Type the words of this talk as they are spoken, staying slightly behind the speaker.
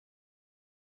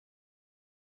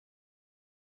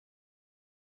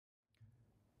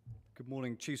Good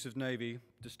morning, Chiefs of Navy,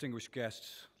 distinguished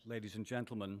guests, ladies and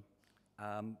gentlemen.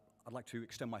 I'd like to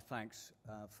extend my thanks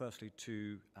firstly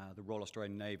to the Royal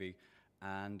Australian Navy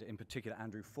and in particular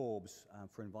Andrew Forbes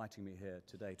for inviting me here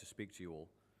today to speak to you all.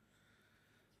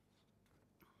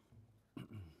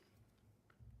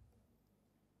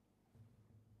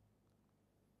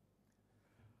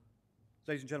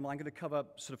 Ladies and gentlemen, I'm going to cover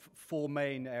sort of four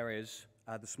main areas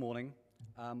this morning.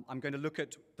 I'm going to look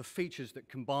at the features that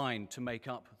combine to make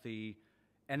up the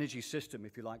energy system,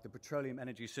 if you like, the petroleum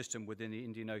energy system within the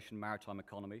Indian Ocean maritime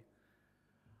economy.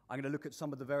 I'm going to look at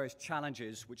some of the various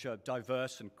challenges which are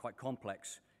diverse and quite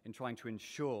complex in trying to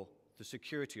ensure the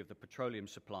security of the petroleum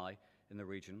supply in the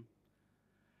region.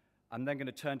 I'm then going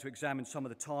to turn to examine some of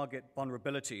the target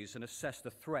vulnerabilities and assess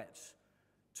the threats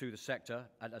to the sector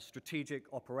at a strategic,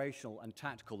 operational and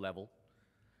tactical level.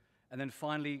 And then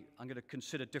finally, I'm going to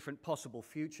consider different possible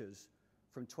futures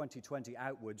from 2020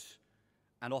 outwards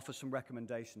and offer some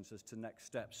recommendations as to next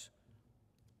steps.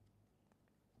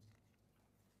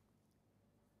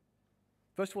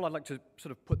 First of all, I'd like to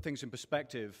sort of put things in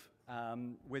perspective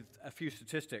with a few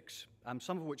statistics,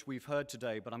 some of which we've heard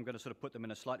today, but I'm going to sort of put them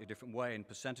in a slightly different way in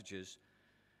percentages.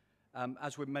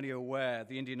 As we're many aware,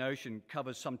 the Indian Ocean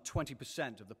covers some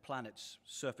 20% of the planet's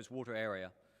surface water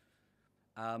area.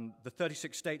 The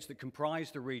 36 states that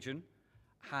comprise the region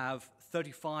have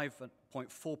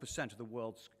 35.4% of the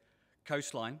world's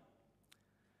coastline.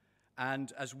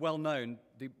 And as well known,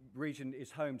 the region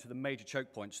is home to the major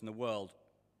choke points in the world.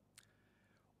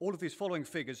 All of these following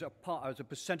figures are as a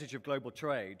percentage of global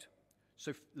trade.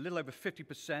 So a little over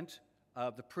 50%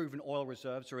 of the proven oil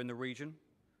reserves are in the region.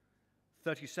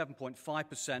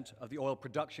 37.5% of the oil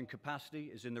production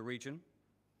capacity is in the region.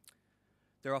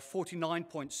 There are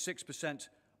 49.6%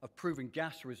 of proven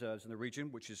gas reserves in the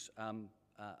region, which is a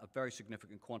very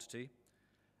significant quantity,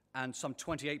 and some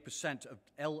 28% of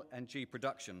LNG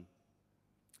production.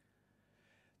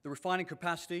 The refining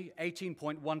capacity,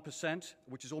 18.1%,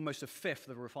 which is almost a fifth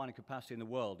of the refining capacity in the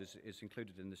world, is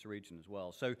included in this region as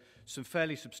well. So some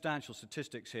fairly substantial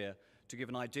statistics here to give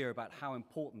an idea about how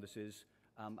important this is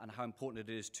and how important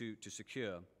it is to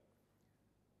secure.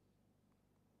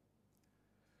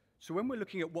 So when we're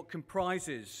looking at what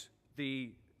comprises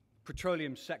the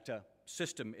petroleum sector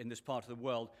system in this part of the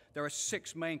world, there are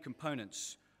 6 main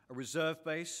components: a reserve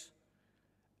base,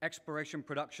 exploration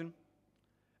production,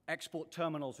 export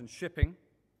terminals and shipping,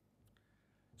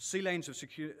 sea lanes of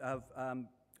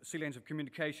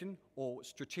communication, or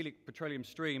strategic petroleum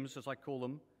streams, as I call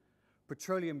them,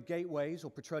 petroleum gateways or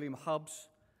petroleum hubs,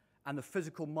 and the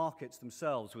physical markets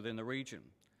themselves within the region.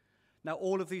 Now,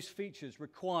 all of these features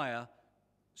require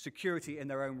security in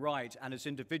their own right and as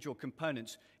individual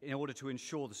components in order to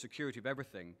ensure the security of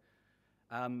everything.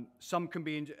 Some can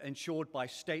be ensured by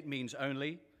state means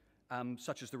only,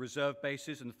 such as the reserve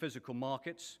bases and the physical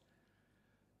markets.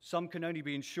 Some can only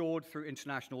be ensured through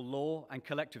international law and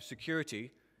collective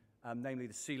security, namely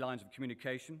the sea lines of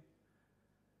communication.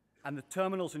 And the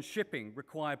terminals and shipping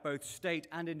require both state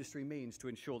and industry means to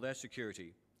ensure their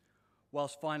security,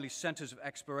 whilst finally centers of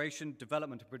exploration,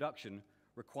 development and production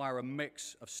require a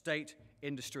mix of state,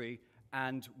 industry,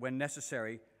 and, when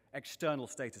necessary, external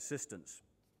state assistance.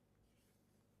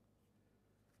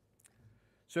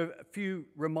 So a few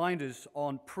reminders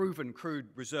on proven crude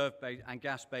reserve and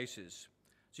gas bases.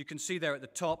 So you can see there at the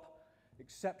top,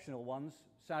 exceptional ones,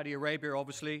 Saudi Arabia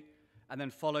obviously, and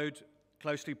then followed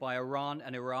closely by Iran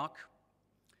and Iraq.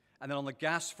 And then on the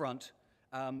gas front,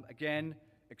 again,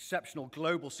 exceptional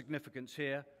global significance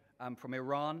here from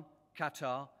Iran,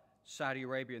 Qatar, Saudi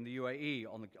Arabia and the UAE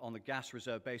on the gas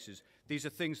reserve bases. These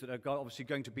are things that are obviously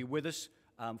going to be with us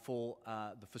for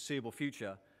the foreseeable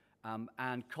future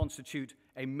and constitute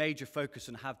a major focus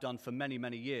and have done for many,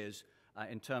 many years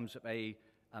in terms of the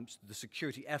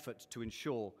security effort to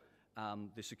ensure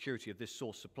the security of this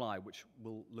source supply, which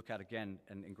we'll look at again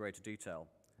in greater detail.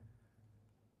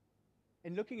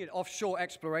 In looking at offshore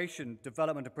exploration,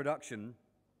 development and production,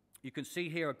 you can see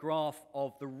here a graph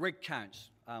of the rig counts,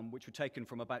 which were taken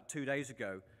from about 2 days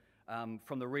ago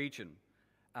from the region.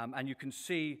 And you can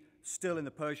see still in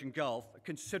the Persian Gulf, a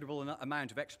considerable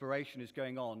amount of exploration is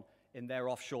going on in their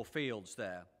offshore fields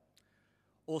there.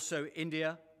 Also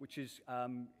India, which is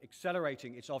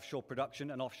accelerating its offshore production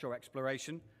and offshore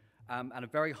exploration, and a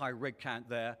very high rig count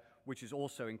there, which is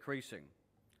also increasing.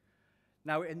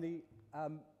 Now in the,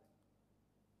 I'll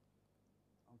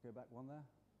go back one there.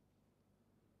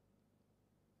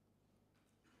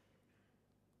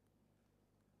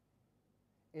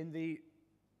 In the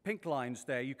pink lines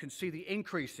there, you can see the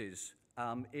increases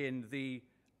in the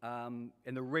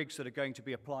rigs that are going to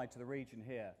be applied to the region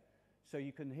here. So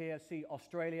you can here see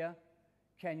Australia,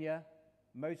 Kenya,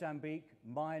 Mozambique,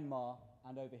 Myanmar,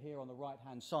 and over here on the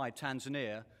right-hand side,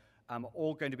 Tanzania,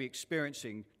 all going to be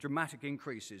experiencing dramatic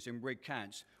increases in rig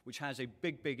counts, which has a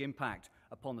big, big impact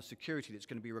upon the security that's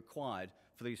going to be required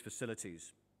for these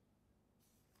facilities.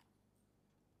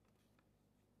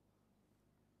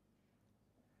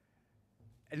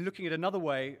 And looking at another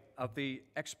way of the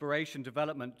exploration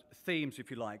development themes,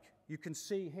 if you like, you can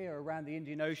see here around the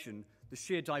Indian Ocean the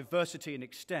sheer diversity and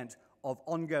extent of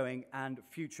ongoing and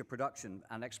future production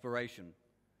and exploration.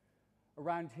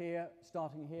 Around here,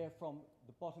 starting here from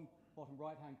the bottom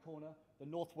right-hand corner, the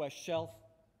Northwest Shelf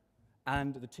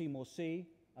and the Timor Sea,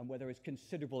 and where there is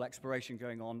considerable exploration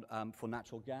going on for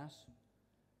natural gas.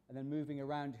 And then moving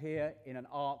around here in an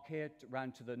arc here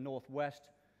around to the northwest,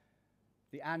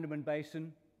 the Andaman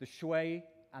Basin, the Shui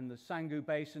and the Sanggu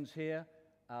basins here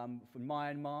from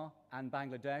Myanmar and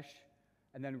Bangladesh,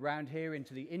 and then round here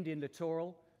into the Indian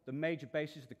littoral, the major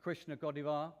basins, the Krishna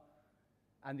Godivar,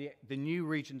 and the new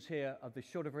regions here of the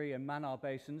Shodavari and Manar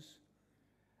basins.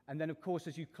 And then, of course,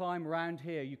 as you climb around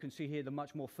here, you can see here the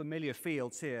much more familiar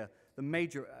fields here, the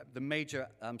major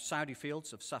Saudi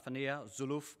fields of Safaniya,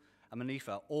 Zuluf, and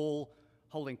Manifa, all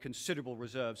holding considerable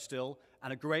reserves still,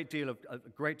 and a great deal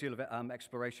of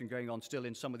exploration going on still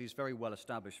in some of these very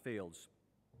well-established fields.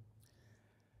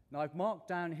 Now, I've marked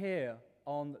down here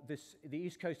on the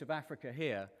east coast of Africa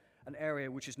here, an area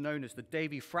which is known as the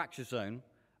Davy Fracture Zone,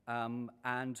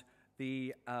 and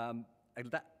the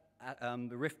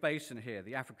Rift Basin here,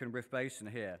 the African Rift Basin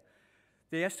here.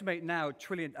 They estimate now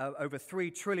over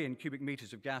 3 trillion cubic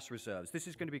meters of gas reserves. This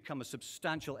is going to become a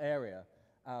substantial area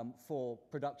for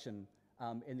production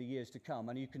in the years to come.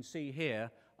 And you can see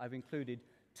here, I've included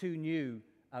 2 new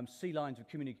sea lines of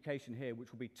communication here,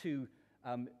 which will be 2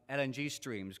 LNG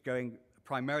streams going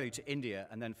primarily to India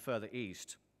and then further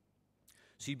east.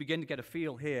 So you begin to get a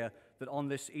feel here that on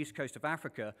this east coast of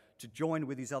Africa, to join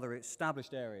with these other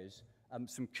established areas,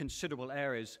 some considerable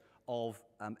areas of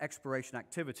exploration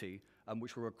activity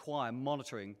which will require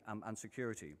monitoring and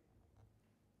security.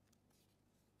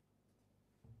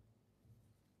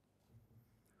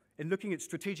 In looking at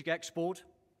strategic export,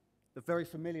 the very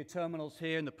familiar terminals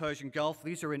here in the Persian Gulf,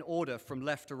 these are in order from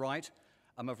left to right,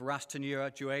 of Ras Tanura,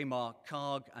 Juaymar,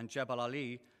 Karg, and Jebel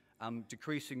Ali,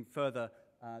 decreasing further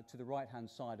to the right-hand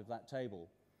side of that table.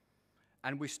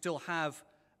 And we still have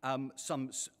a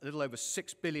little over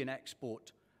 6 billion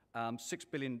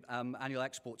annual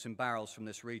exports in barrels from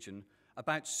this region,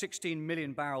 about 16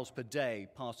 million barrels per day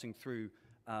passing through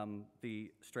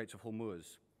the Straits of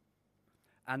Hormuz,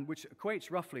 and which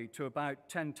equates roughly to about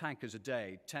 10 tankers a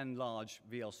day, 10 large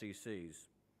VLCCs.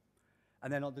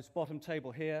 And then on this bottom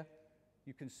table here,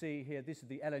 you can see here, this is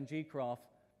the LNG craft,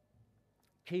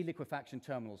 key liquefaction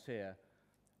terminals here.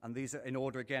 And these are in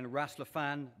order again, Ras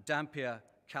Laffan, Dampier,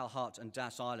 Kalhat, and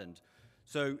Das Island.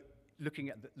 So looking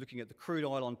at the crude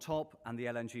oil on top and the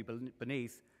LNG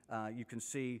beneath, you can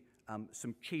see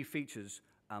some key features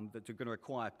that are going to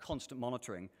require constant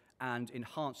monitoring and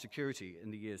enhanced security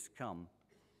in the years to come.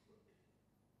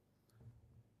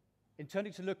 In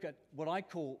turning to look at what I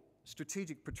call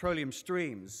strategic petroleum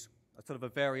streams, a sort of a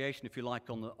variation, if you like,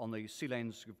 on the sea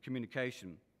lanes of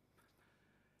communication.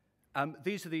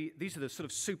 These are the sort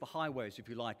of superhighways, if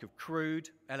you like, of crude,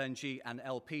 LNG, and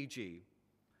LPG.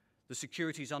 The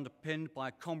security is underpinned by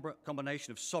a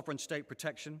combination of sovereign state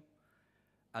protection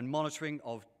and monitoring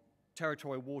of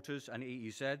territorial waters and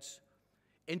EEZs,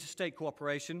 interstate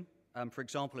cooperation, for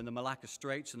example, in the Malacca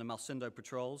Straits and the Malsindo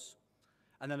patrols,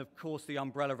 and then, of course, the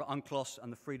umbrella of UNCLOS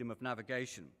and the freedom of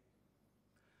navigation.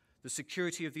 The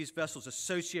security of these vessels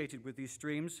associated with these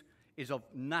streams is of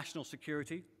national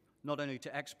security, not only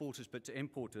to exporters but to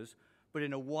importers, but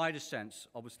in a wider sense,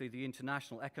 obviously, the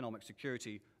international economic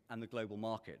security and the global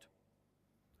market.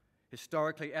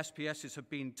 Historically, SPSs have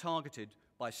been targeted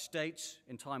by states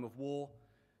in time of war,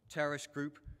 terrorist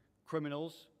group,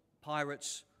 criminals,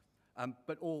 pirates,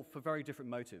 but all for very different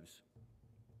motives.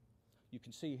 You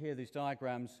can see here these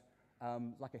diagrams,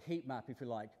 like a heat map, if you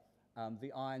like,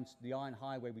 the Iron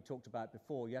Highway we talked about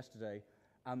before yesterday,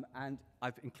 and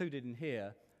I've included in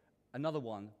here another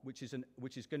one, which is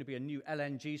going to be a new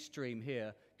LNG stream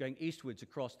here, going eastwards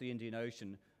across the Indian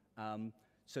Ocean.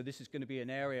 So this is going to be an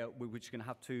area which we're going to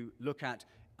have to look at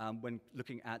when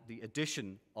looking at the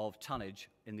addition of tonnage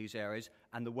in these areas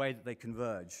and the way that they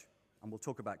converge. And we'll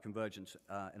talk about convergence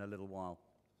in a little while.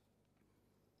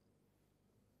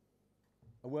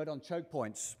 A word on choke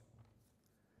points.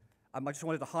 I just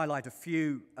wanted to highlight a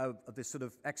few of this sort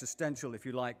of existential, if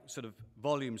you like, sort of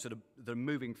volumes that are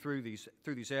moving through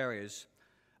these areas.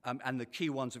 And the key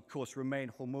ones, of course,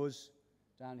 remain Hormuz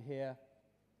down here,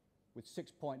 with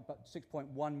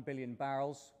 6.1 billion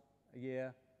barrels a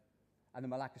year, and the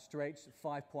Malacca Straits,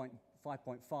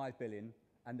 5.5 billion,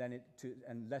 and then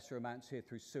and lesser amounts here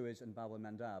through Suez and Bab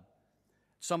el-Mandab.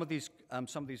 Some of these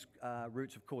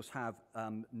routes, of course, have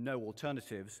no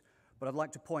alternatives, but I'd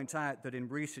like to point out that in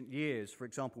recent years, for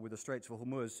example, with the Straits of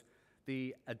Hormuz,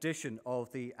 the addition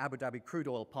of the Abu Dhabi crude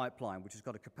oil pipeline, which has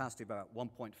got a capacity of about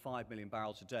 1.5 million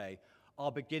barrels a day,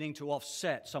 are beginning to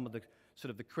offset some of the sort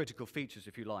of the critical features,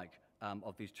 if you like,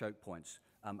 of these choke points,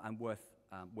 and worth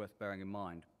bearing in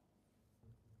mind.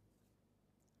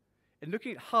 In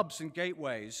looking at hubs and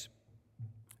gateways,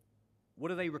 what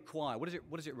do they require? What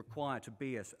does it require to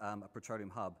be a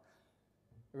petroleum hub?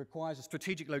 It requires a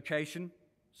strategic location,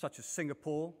 such as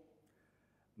Singapore,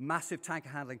 massive tanker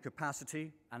handling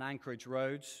capacity and anchorage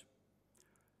roads,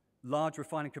 large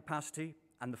refining capacity,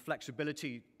 and the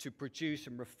flexibility to produce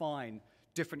and refine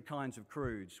different kinds of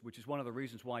crudes, which is one of the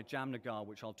reasons why Jamnagar,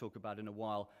 which I'll talk about in a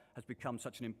while, has become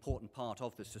such an important part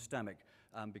of the systemic,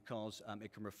 because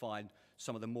it can refine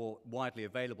some of the more widely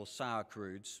available sour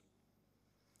crudes.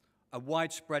 A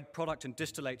widespread product and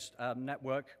distillates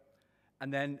network,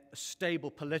 and then a stable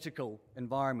political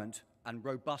environment and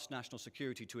robust national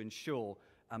security to ensure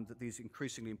that these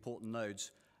increasingly important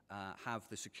nodes have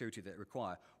the security that they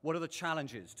require. What are the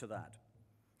challenges to that?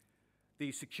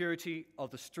 The security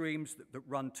of the streams that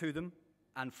run to them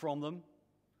and from them.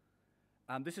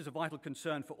 This is a vital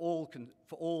concern for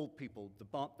all people,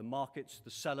 the markets,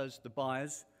 the sellers, the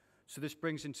buyers. So this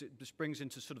brings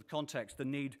into sort of context the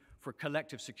need for a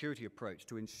collective security approach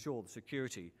to ensure the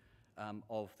security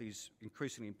of these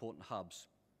increasingly important hubs.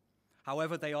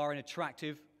 However, they are an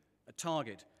attractive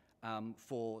target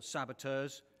for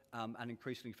saboteurs and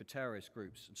increasingly for terrorist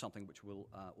groups, and something which we'll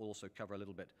also cover a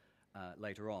little bit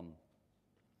later on.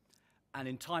 And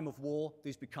in time of war,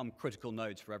 these become critical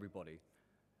nodes for everybody.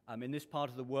 In this part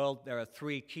of the world, there are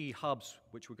three key hubs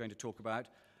which we're going to talk about,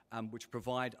 which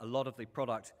provide a lot of the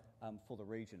product for the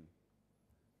region.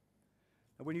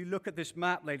 And when you look at this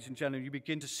map, ladies and gentlemen, you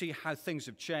begin to see how things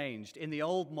have changed. In the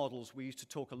old models, we used to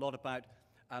talk a lot about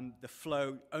the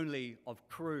flow only of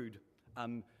crude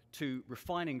to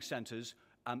refining centers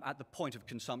at the point of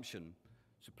consumption.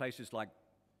 So places like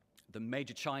the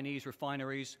major Chinese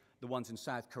refineries, the ones in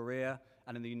South Korea,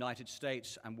 and in the United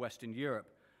States and Western Europe.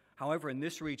 However, in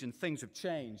this region, things have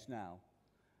changed now.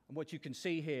 And what you can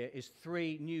see here is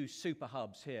three new super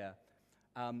hubs here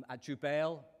at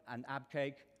Jubail and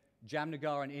Abqaiq,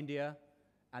 Jamnagar in India,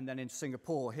 and then in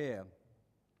Singapore here.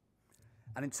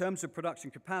 And in terms of production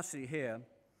capacity here,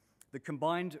 the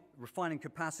combined refining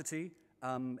capacity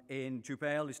in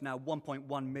Jubail is now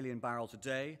 1.1 million barrels a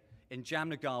day. In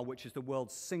Jamnagar, which is the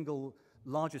world's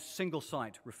largest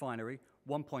single-site refinery,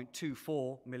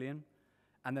 1.24 million.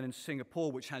 And then in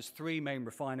Singapore, which has three main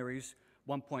refineries,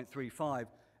 1.35.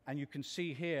 And you can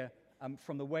see here,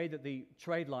 from the way that the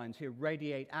trade lines here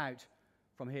radiate out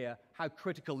from here, how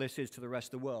critical this is to the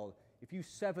rest of the world. If you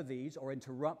sever these or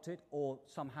interrupt it or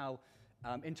somehow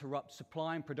interrupt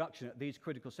supply and production at these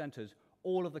critical centers,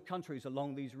 all of the countries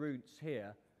along these routes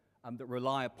here that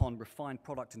rely upon refined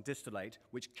product and distillate,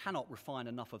 which cannot refine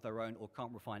enough of their own or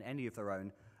can't refine any of their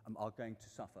own, are going to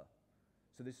suffer.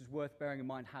 So this is worth bearing in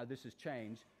mind how this has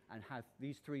changed and how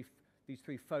these three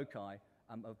foci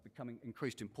are becoming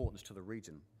increased importance to the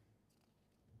region.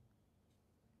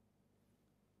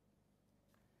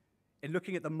 In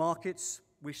looking at the markets,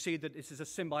 we see that this is a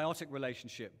symbiotic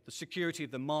relationship. The security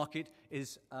of the market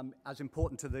is as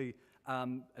important to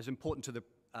the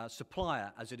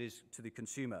supplier as it is to the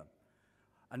consumer.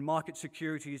 And market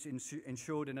security is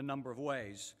ensured in a number of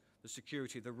ways. The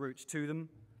security of the routes to them,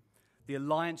 the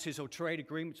alliances or trade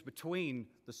agreements between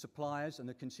the suppliers and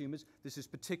the consumers. This is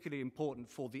particularly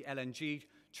important for the LNG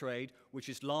trade, which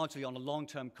is largely on a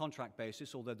long-term contract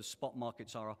basis, although the spot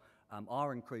markets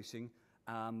are increasing.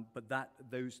 But that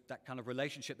kind of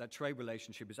relationship, that trade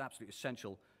relationship, is absolutely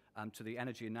essential to the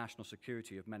energy and national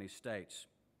security of many states.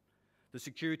 The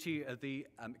security of the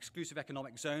exclusive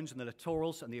economic zones and the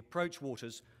littorals and the approach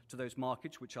waters to those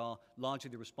markets, which are largely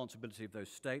the responsibility of those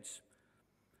states.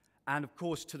 And, of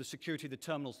course, to the security of the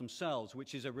terminals themselves,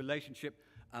 which is a relationship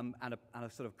and a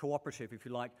sort of cooperative, if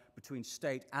you like, between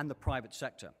state and the private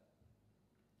sector.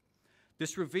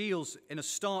 This reveals, in a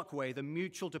stark way, the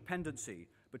mutual dependency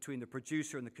between the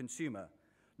producer and the consumer,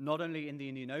 not only in the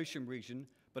Indian Ocean region,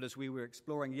 but as we were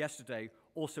exploring yesterday,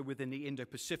 also within the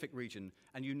Indo-Pacific region.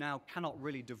 And you now cannot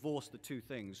really divorce the two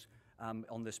things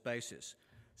on this basis.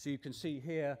 So you can see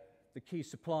here the key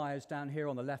suppliers down here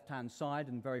on the left-hand side,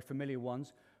 and very familiar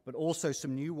ones, but also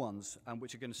some new ones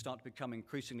which are going to start to become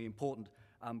increasingly important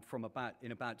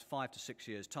in about 5 to 6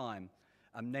 years' time,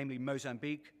 namely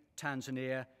Mozambique,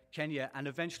 Tanzania, Kenya, and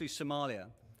eventually Somalia.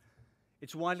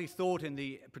 It's widely thought in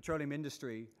the petroleum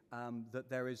industry that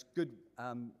there is good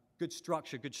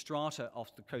structure, good strata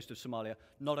off the coast of Somalia,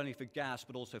 not only for gas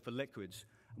but also for liquids.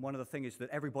 And one of the things is that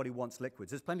everybody wants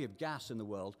liquids. There's plenty of gas in the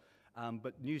world,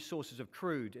 but new sources of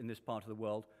crude in this part of the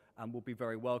world will be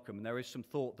very welcome. And there is some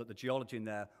thought that the geology in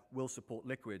there will support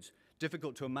liquids.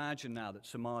 Difficult to imagine now that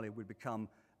Somalia would become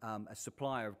a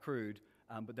supplier of crude,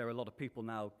 but there are a lot of people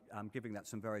now giving that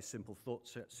some very simple thought,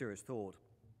 serious thought.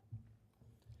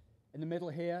 In the middle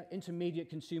here, intermediate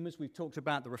consumers. We've talked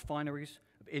about the refineries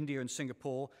of India and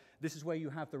Singapore. This is where you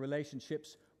have the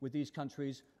relationships with these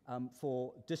countries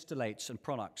for distillates and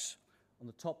products. On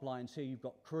the top lines here, you've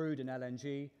got crude and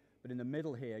LNG, but in the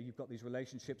middle here, you've got these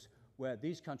relationships where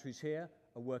these countries here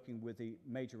are working with the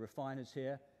major refiners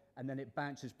here, and then it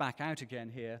bounces back out again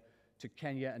here to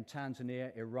Kenya and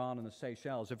Tanzania, Iran and the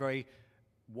Seychelles, a very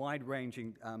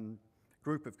wide-ranging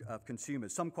group of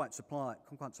consumers, some quite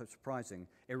so surprising.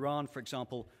 Iran, for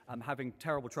example, having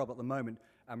terrible trouble at the moment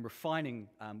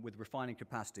with refining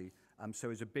capacity,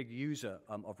 so is a big user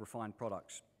of refined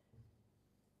products.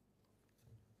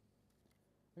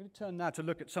 I'm going to turn now to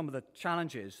look at some of the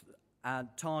challenges and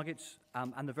targets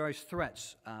and the various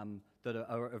threats that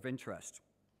are of interest.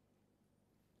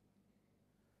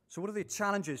 So what are the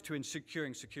challenges to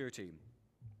securing security?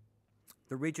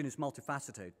 The region is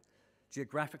multifaceted,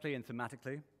 geographically and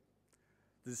thematically.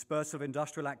 The dispersal of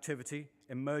industrial activity,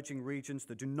 emerging regions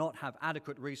that do not have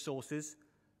adequate resources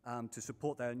to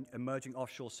support their emerging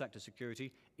offshore sector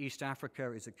security. East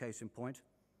Africa is a case in point.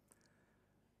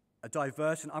 A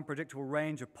diverse and unpredictable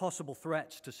range of possible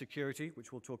threats to security,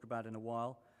 which we'll talk about in a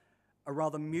while. A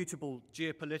rather mutable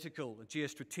geopolitical,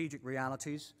 geostrategic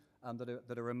realities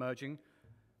that are emerging.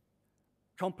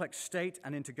 Complex state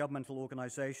and intergovernmental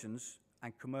organizations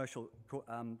and commercial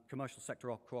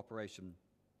sector cooperation.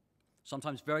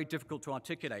 Sometimes very difficult to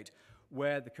articulate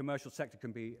where the commercial sector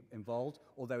can be involved,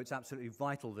 although it's absolutely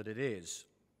vital that it is.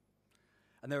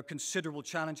 And there are considerable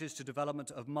challenges to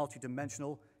development of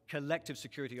multidimensional collective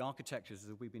security architectures,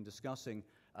 as we've been discussing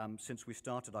since we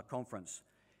started our conference,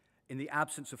 in the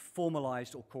absence of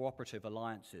formalized or cooperative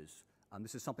alliances.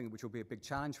 This is something which will be a big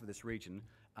challenge for this region,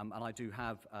 and I do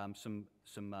have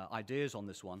some ideas on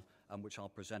this one, which I'll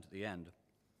present at the end.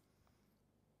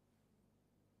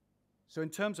 So in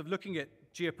terms of looking at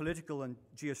geopolitical and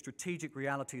geostrategic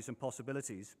realities and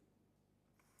possibilities,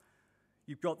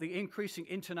 you've got the increasing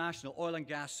international oil and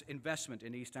gas investment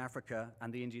in East Africa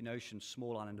and the Indian Ocean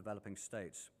small island developing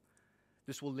states.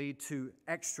 This will lead to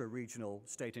extra regional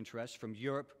state interests from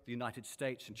Europe, the United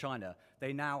States, and China.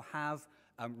 They now have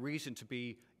reason to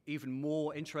be even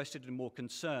more interested and more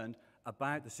concerned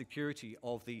about the security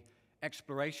of the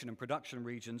exploration and production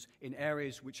regions in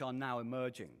areas which are now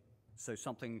emerging. So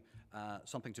something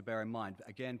to bear in mind.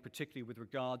 Again, particularly with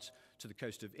regards to the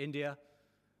coast of India,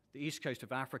 the east coast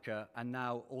of Africa, and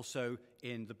now also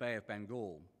in the Bay of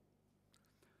Bengal.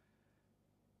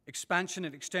 Expansion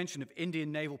and extension of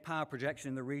Indian naval power projection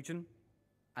in the region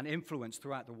and influence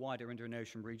throughout the wider Indian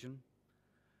Ocean region.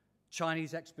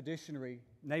 Chinese expeditionary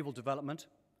naval development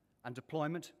and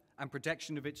deployment and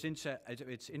protection of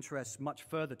its interests much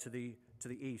further to the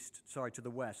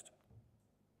west.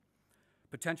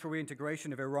 Potential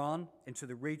reintegration of Iran into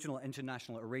the regional and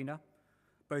international arena,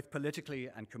 both politically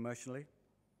and commercially.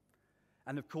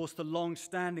 And of course, the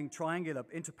long-standing triangular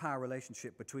interpower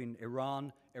relationship between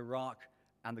Iran, Iraq,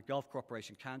 and the Gulf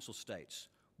Cooperation Council states,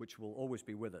 which will always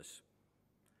be with us.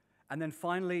 And then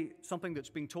finally, something that's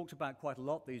being talked about quite a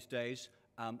lot these days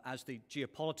as the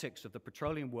geopolitics of the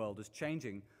petroleum world is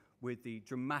changing with the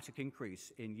dramatic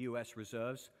increase in US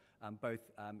reserves, both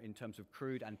in terms of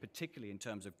crude and particularly in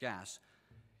terms of gas,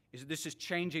 is that this is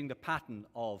changing the pattern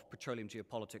of petroleum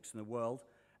geopolitics in the world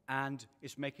and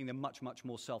is making them much, much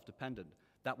more self-dependent.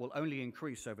 That will only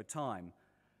increase over time.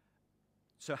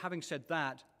 So having said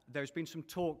that, there's been some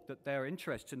talk that their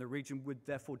interests in the region would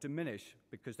therefore diminish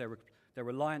because their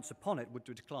reliance upon it would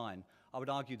decline. I would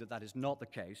argue that that is not the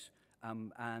case,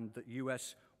 and that the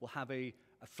US will have a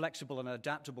flexible and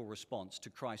adaptable response to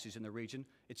crises in the region.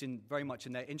 It's very much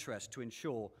in their interest to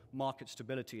ensure market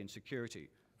stability and security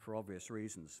for obvious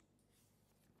reasons.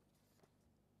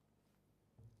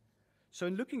 So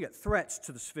in looking at threats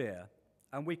to the sphere,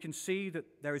 and we can see that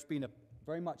there has been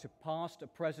very much a past, a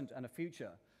present, and a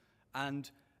future, and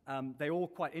they're all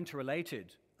quite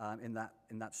interrelated in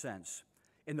that sense.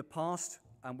 In the past,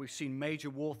 we've seen major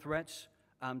war threats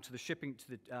to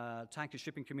the tanker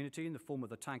shipping community in the form of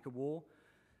the tanker war,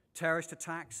 terrorist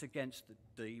attacks against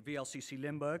the VLCC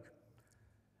Limburg,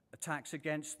 attacks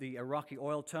against the Iraqi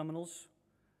oil terminals,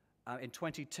 In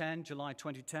 2010, July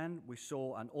 2010, we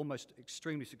saw an almost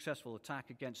extremely successful attack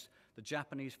against the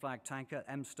Japanese flag tanker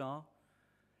M-Star.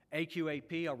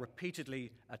 AQAP are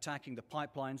repeatedly attacking the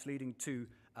pipelines leading to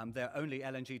their only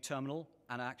LNG terminal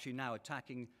and are actually now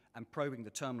attacking and probing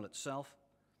the terminal itself.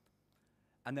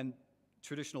 And then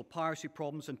traditional piracy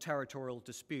problems and territorial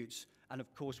disputes. And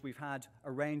of course, we've had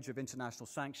a range of international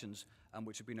sanctions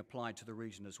which have been applied to the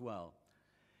region as well.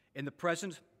 In the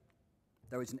present,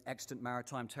 there is an extant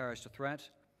maritime terrorist threat,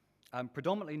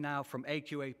 predominantly now from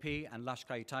AQAP and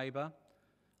Lashkar-e-Taiba.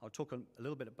 I'll talk a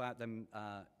little bit about them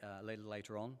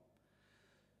later on.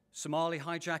 Somali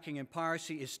hijacking and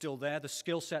piracy is still there. The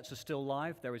skill sets are still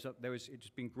live. It's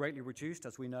been greatly reduced,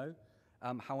 as we know.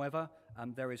 However,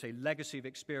 there is a legacy of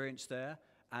experience there,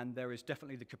 and there is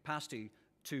definitely the capacity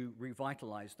to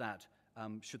revitalize that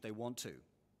should they want to.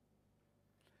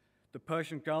 The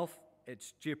Persian Gulf,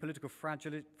 its geopolitical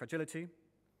fragility,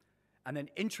 and then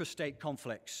intrastate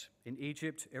conflicts in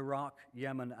Egypt, Iraq,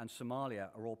 Yemen, and Somalia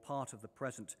are all part of the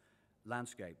present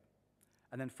landscape.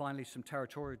 And then finally, some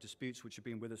territorial disputes which have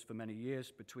been with us for many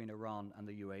years between Iran and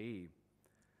the UAE.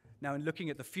 Now, in looking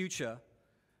at the future,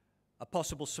 a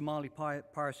possible Somali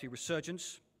piracy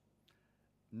resurgence,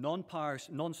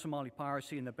 non-Somali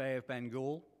piracy in the Bay of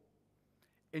Bengal,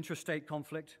 intrastate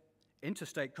conflict,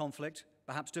 interstate conflict,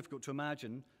 perhaps difficult to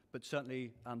imagine, but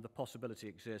certainly the possibility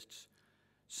exists,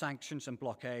 sanctions and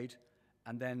blockade,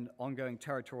 and then ongoing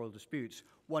territorial disputes.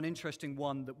 One interesting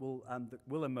one that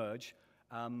will emerge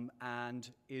and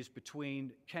is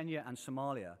between Kenya and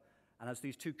Somalia. And as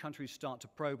these two countries start to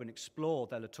probe and explore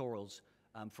their littorals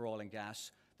for oil and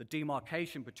gas, the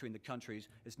demarcation between the countries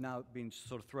is now being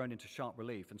sort of thrown into sharp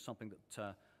relief and something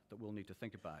that we'll need to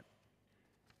think about.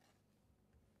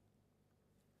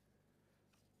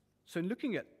 So in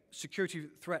looking at security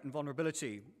threat and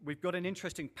vulnerability, we've got an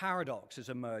interesting paradox has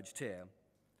emerged here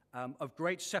of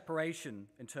great separation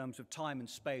in terms of time and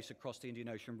space across the Indian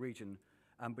Ocean region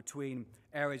between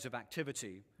areas of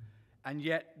activity, and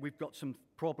yet we've got some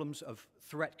problems of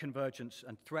threat convergence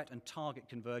and threat and target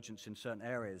convergence in certain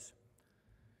areas.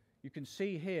 You can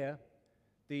see here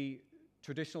the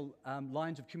traditional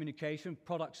lines of communication,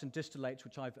 products and distillates,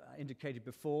 which I've indicated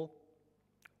before,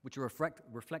 which are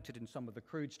reflected in some of the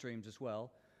crude streams as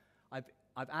well.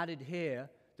 I've added here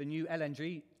the new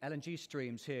LNG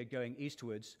streams here going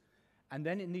eastwards, and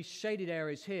then in these shaded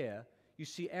areas here, you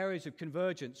see areas of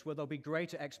convergence where there'll be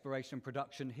greater exploration and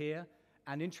production here,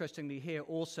 and interestingly here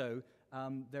also,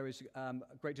 there is a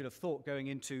great deal of thought going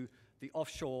into the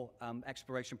offshore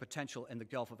exploration potential in the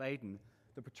Gulf of Aden.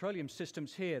 The petroleum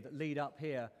systems here that lead up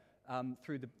here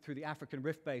through the African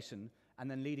Rift Basin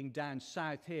and then leading down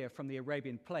south here from the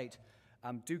Arabian Plate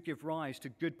do give rise to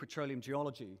good petroleum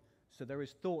geology. So there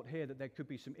is thought here that there could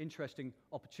be some interesting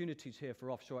opportunities here for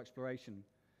offshore exploration.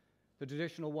 The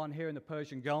traditional one here in the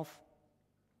Persian Gulf,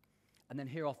 and then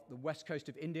here off the west coast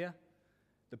of India,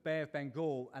 the Bay of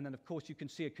Bengal, and then of course you can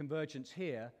see a convergence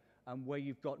here where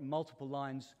you've got multiple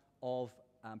lines of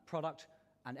product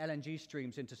and LNG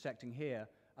streams intersecting here,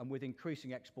 and with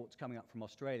increasing exports coming up from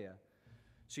Australia.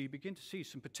 So you begin to see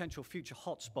some potential future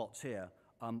hotspots here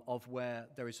of where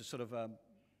there is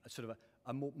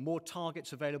more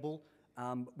targets available,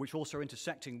 which also are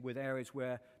intersecting with areas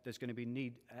where there's going to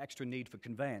be extra need for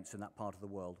conveyance in that part of the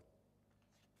world.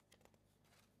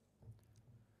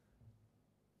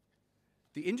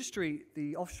 The industry,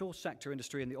 the offshore sector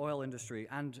industry and the oil industry,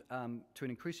 and to an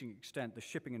increasing extent the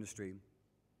shipping industry,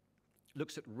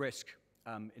 looks at risk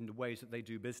in the ways that they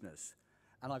do business.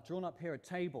 And I've drawn up here a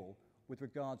table with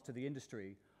regards to the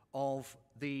industry of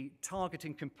the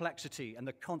targeting complexity and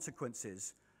the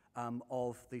consequences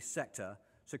of the sector.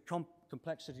 So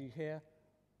complexity here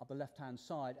up the left-hand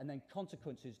side, and then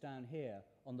consequences down here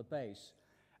on the base.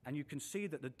 And you can see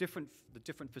that the different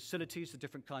facilities, the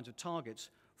different kinds of targets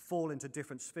fall into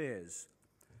different spheres.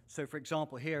 So for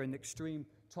example, here in the extreme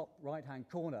top right-hand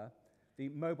corner, the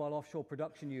mobile offshore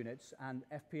production units and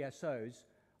FPSOs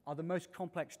are the most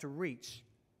complex to reach,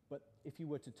 but if you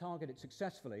were to target it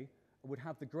successfully, it would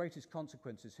have the greatest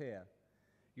consequences here.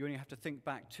 You only have to think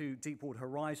back to Deepwater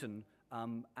Horizon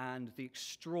and the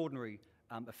extraordinary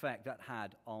effect that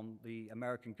had on the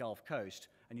American Gulf Coast,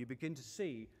 and you begin to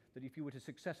see that if you were to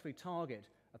successfully target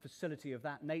a facility of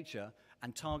that nature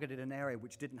and target it in an area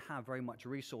which didn't have very much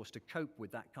resource to cope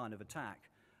with that kind of attack,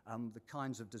 the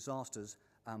kinds of disasters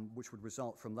which would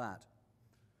result from that.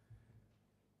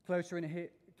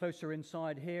 Closer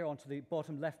inside here onto the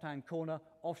bottom left-hand corner,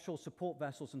 offshore support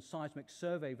vessels and seismic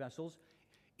survey vessels,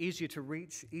 easier to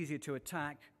reach, easier to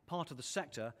attack, part of the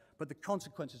sector, but the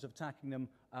consequences of attacking them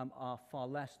are far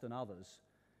less than others.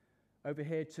 Over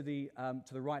here to the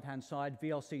right-hand side,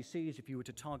 VLCCs, if you were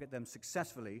to target them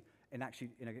successfully in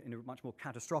a much more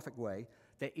catastrophic way,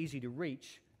 they're easy to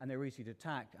reach and they're easy to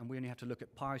attack, and we only have to look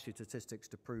at piracy statistics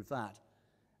to prove that.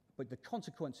 But the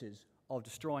consequences of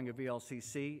destroying a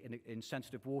VLCC in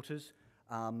sensitive waters,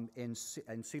 in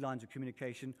sea lines of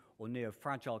communication, or near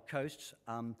fragile coasts,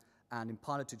 and in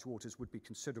pilotage waters would be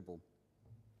considerable.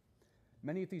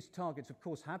 Many of these targets, of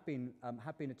course, have been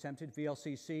attempted.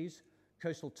 VLCCs,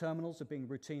 coastal terminals are being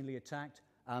routinely attacked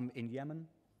in Yemen.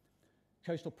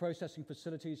 Coastal processing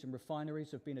facilities and refineries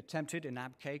have been attempted in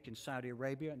Abqaiq in Saudi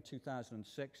Arabia in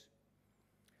 2006.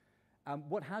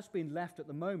 What has been left at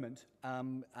the moment are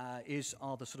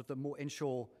the more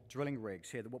inshore drilling rigs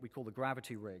here, what we call the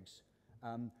gravity rigs.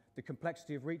 The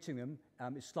complexity of reaching them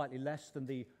is slightly less than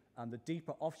the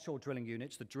deeper offshore drilling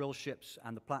units, the drill ships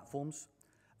and the platforms.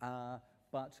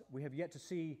 But we have yet to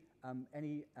see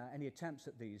any attempts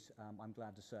at these, I'm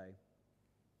glad to say.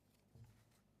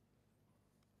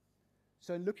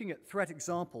 So in looking at threat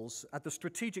examples, at the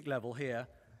strategic level here,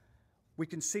 we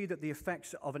can see that the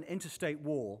effects of an interstate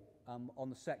war on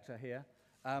the sector here,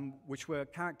 which were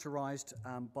characterized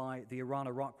by the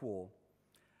Iran-Iraq war.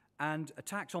 And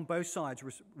attacks on both sides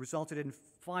resulted in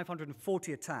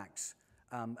 540 attacks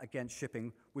against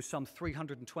shipping, with some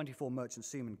 324 merchant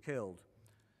seamen killed.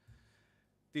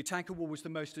 The tanker war was the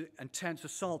most intense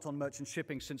assault on merchant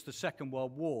shipping since the Second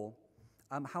World War.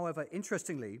 However,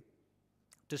 interestingly,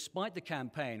 despite the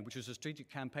campaign, which was a strategic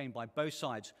campaign by both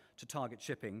sides to target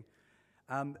shipping,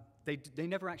 they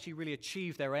never actually really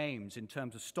achieved their aims in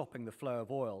terms of stopping the flow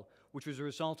of oil, which was a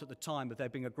result at the time of there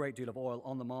being a great deal of oil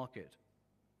on the market.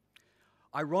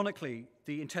 Ironically,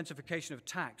 the intensification of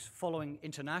attacks following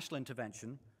international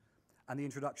intervention and the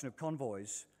introduction of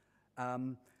convoys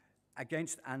and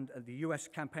the US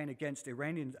campaign against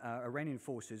Iranian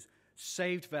forces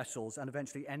saved vessels and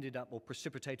eventually ended up or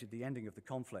precipitated the ending of the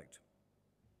conflict.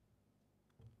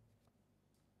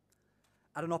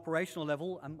 At an operational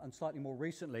level, and slightly more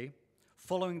recently,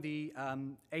 following the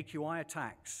AQI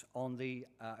attacks on the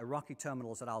Iraqi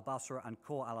terminals at Al-Basra and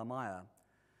Khor Al-Amaya,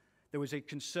 there was a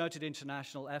concerted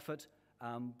international effort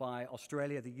by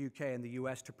Australia, the UK, and the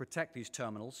US to protect these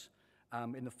terminals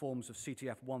in the forms of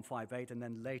CTF-158 and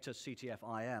then later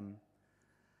CTF-IM.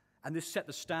 And this set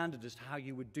the standard as to how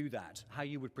you would do that, how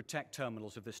you would protect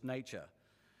terminals of this nature.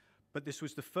 But this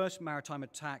was the first maritime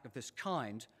attack of this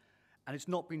kind, and it's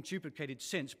not been duplicated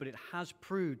since, but it has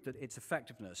proved that its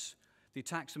effectiveness. The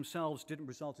attacks themselves didn't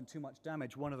result in too much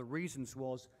damage. One of the reasons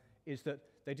is that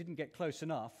they didn't get close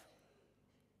enough,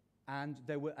 and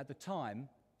at the time,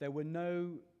 there were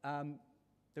no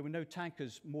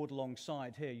tankers moored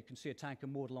alongside here. You can see a tanker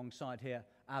moored alongside here,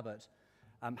 Herbert.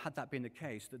 Had that been the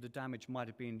case, that the damage might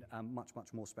have been much,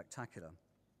 much more spectacular.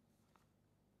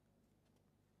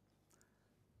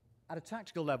 At a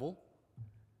tactical level,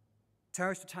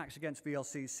 terrorist attacks against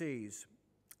VLCCs.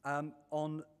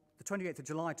 On the 28th of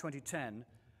July 2010,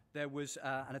 there was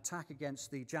an attack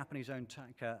against the Japanese-owned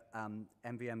tanker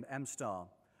MVM M-Star,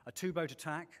 a two-boat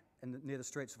attack near the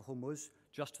Straits of Hormuz,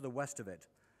 just to the west of it,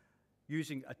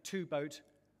 using a two-boat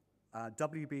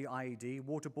WBIED,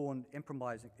 waterborne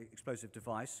improvised explosive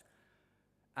device,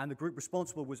 and the group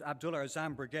responsible was Abdullah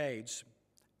Azam Brigade's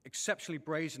exceptionally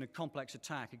brazen and complex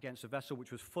attack against a vessel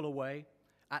which was full away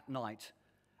at night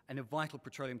in a vital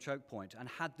petroleum choke point. And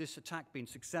had this attack been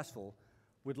successful,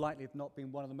 would likely have not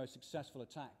been one of the most successful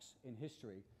attacks in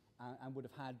history and would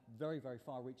have had very, very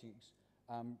far-reaching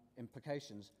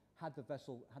implications had the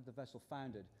vessel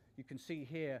foundered. You can see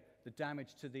here the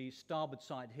damage to the starboard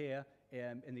side here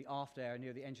in the aft area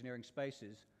near the engineering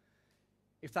spaces.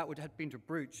 If that had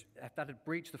breached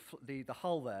the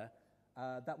hull there,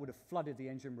 that would have flooded the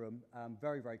engine room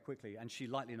very, very quickly, and she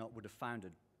likely not would have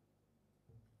foundered.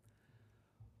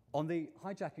 On the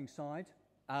hijacking side,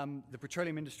 the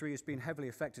petroleum industry has been heavily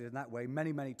affected in that way.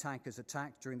 Many, many tankers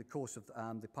attacked during the course of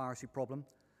the piracy problem.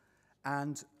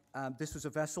 And this was a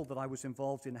vessel that I was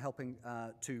involved in helping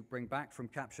to bring back from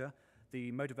capture,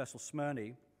 the motor vessel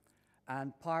Smyrny.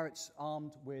 And pirates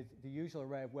armed with the usual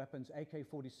array of weapons,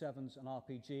 AK-47s and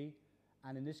RPG,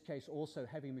 and in this case also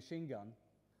heavy machine gun.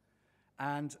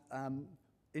 And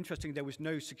interestingly, there was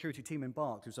no security team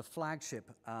embarked. It was a flagship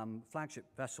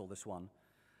vessel, this one.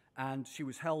 And she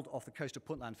was held off the coast of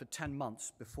Puntland for 10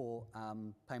 months before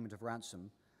payment of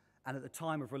ransom. And at the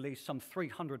time of release, some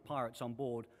 300 pirates on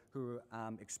board who were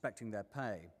expecting their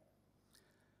pay.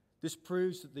 This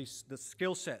proves that the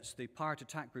skill sets, the pirate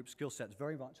attack group skill sets,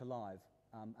 very much alive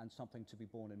and something to be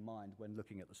borne in mind when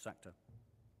looking at the sector.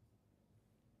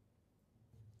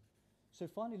 So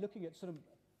finally, looking at sort of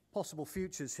possible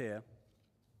futures here,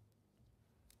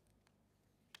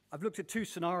 I've looked at two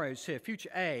scenarios here. Future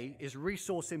A is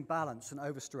resource imbalance and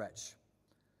overstretch.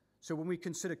 So when we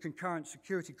consider concurrent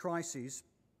security crises,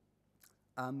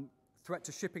 threat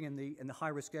to shipping in the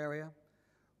high-risk area,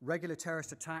 regular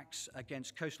terrorist attacks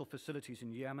against coastal facilities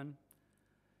in Yemen,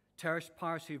 terrorist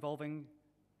piracy evolving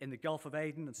in the Gulf of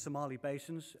Aden and Somali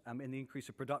basins, in the increase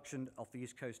of production off the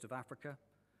east coast of Africa,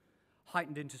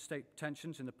 heightened interstate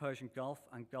tensions in the Persian Gulf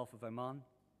and Gulf of Oman,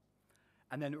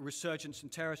 and then a resurgence in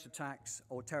terrorist attacks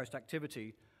or terrorist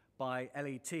activity by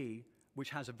LET, which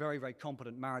has a very, very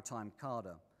competent maritime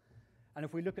cadre. And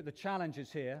if we look at the challenges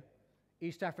here,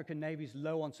 East African navies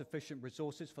low on sufficient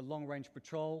resources for long-range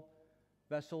patrol,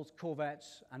 vessels,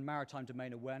 corvettes, and maritime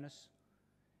domain awareness.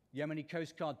 Yemeni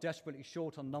Coast Guard desperately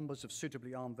short on numbers of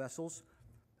suitably armed vessels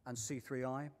and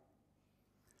C3I.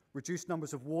 Reduced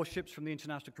numbers of warships from the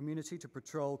international community to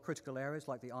patrol critical areas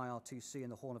like the IRTC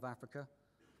and the Horn of Africa.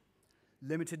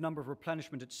 Limited number of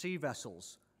replenishment at sea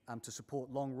vessels to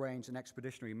support long-range and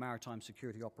expeditionary maritime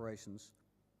security operations.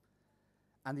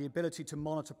 And the ability to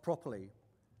monitor properly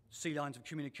sea lines of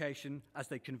communication as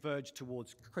they converge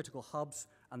towards critical hubs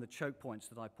and the choke points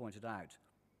that I pointed out.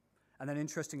 And then,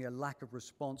 interestingly, a lack of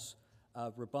response,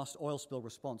 robust oil spill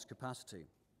response capacity.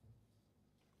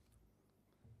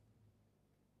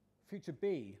 Future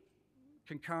B,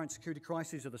 concurrent security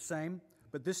crises are the same,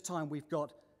 but this time we've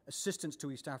got assistance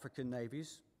to East African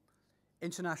navies,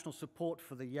 international support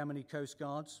for the Yemeni Coast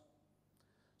Guards,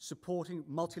 supporting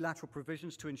multilateral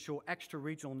provisions to ensure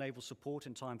extra-regional naval support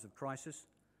in times of crisis,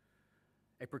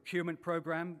 a procurement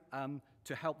program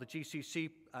to help the GCC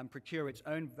procure its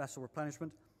own vessel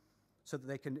replenishment so that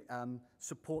they can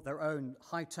support their own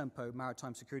high-tempo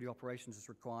maritime security operations as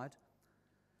required,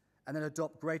 and then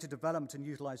adopt greater development and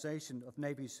utilization of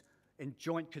navies in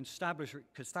joint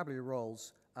constabulary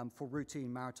roles for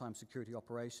routine maritime security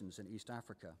operations in East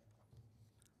Africa.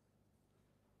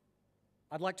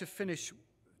 I'd like to finish,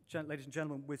 ladies and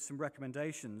gentlemen, with some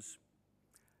recommendations.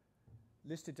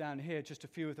 Listed down here, just a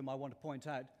few of them I want to point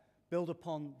out. Build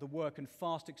upon the work and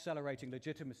fast accelerating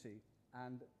legitimacy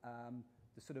and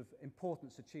the sort of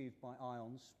importance achieved by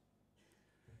IONS.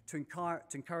 To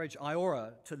encourage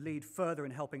IORA to lead further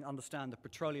in helping understand the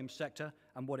petroleum sector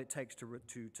and what it takes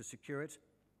to secure it.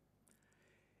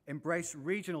 Embrace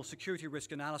regional security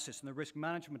risk analysis and the risk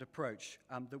management approach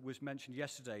that was mentioned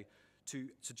yesterday,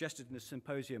 suggested in the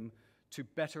symposium, to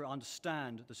better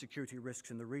understand the security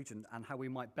risks in the region and how we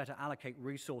might better allocate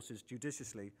resources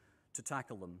judiciously to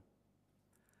tackle them.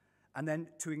 And then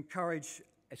to encourage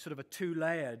a sort of a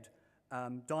two-layered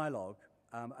dialogue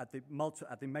at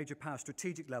the major power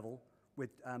strategic level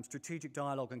with strategic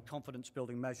dialogue and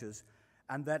confidence-building measures,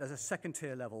 and that as a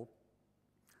second-tier level,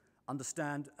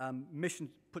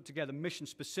 put together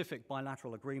mission-specific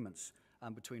bilateral agreements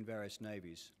between various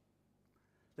navies.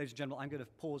 Ladies and gentlemen, I'm going to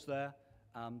pause there.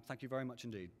 Thank you very much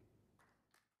indeed.